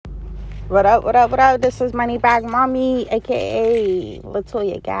What up, what up, what up? This is Moneybag Mommy, aka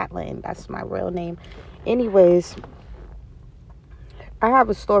Latoya Gatlin. That's my real name. Anyways, I have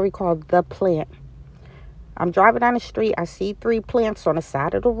a story called The Plant. I'm driving down the street. I see 3 plants on the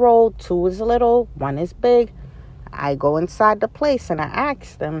side of the road. 2 is little, 1 is big. I go inside the place and I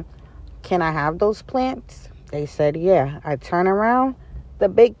ask them, can I have those plants? They said, yeah. I turn around. The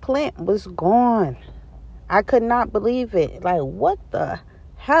big plant was gone. I could not believe it. Like, what the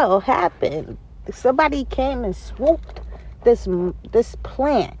hell happened? Somebody came and swooped this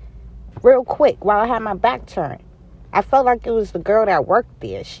plant real quick while I had my back turned. I felt like it was the girl that worked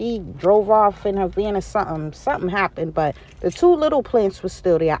there. She drove off in her van or something. Something happened, but the 2 little plants were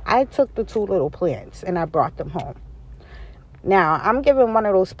still there. I took the 2 little plants and I brought them home. Now, I'm giving one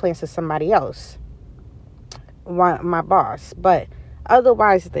of those plants to somebody else, my boss. But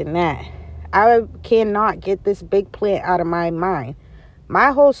otherwise than that, I cannot get this big plant out of my mind.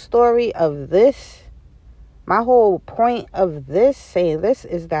 My whole story of this, my whole point of this, saying this,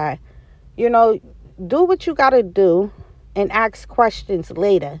 is that, do what you got to do and ask questions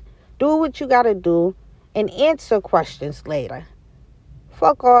later. Do what you got to do and answer questions later.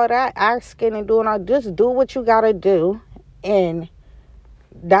 Fuck all that asking and doing all. Just do what you got to do, and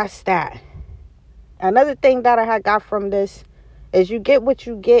that's that. Another thing that I had got from this is you get what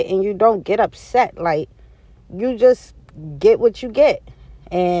you get and you don't get upset. Like, you just get what you get.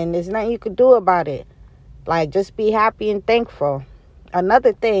 And there's nothing you could do about it. Like, just be happy and thankful.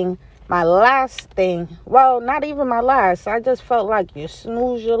 Another thing, my last thing, well, not even my last. I just felt like you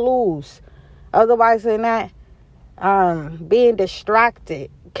snooze, you lose. Otherwise than that, being distracted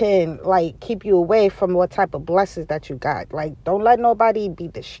can, keep you away from what type of blessings that you got. Like, don't let nobody be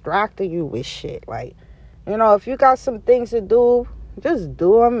distracting you with shit. Like, if you got some things to do, just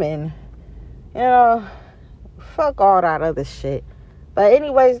do them and, fuck all that other shit. But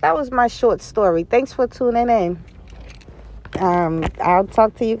anyways, that was my short story. Thanks for tuning in. I'll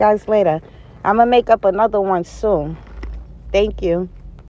talk to you guys later. I'm going to make up another one soon. Thank you.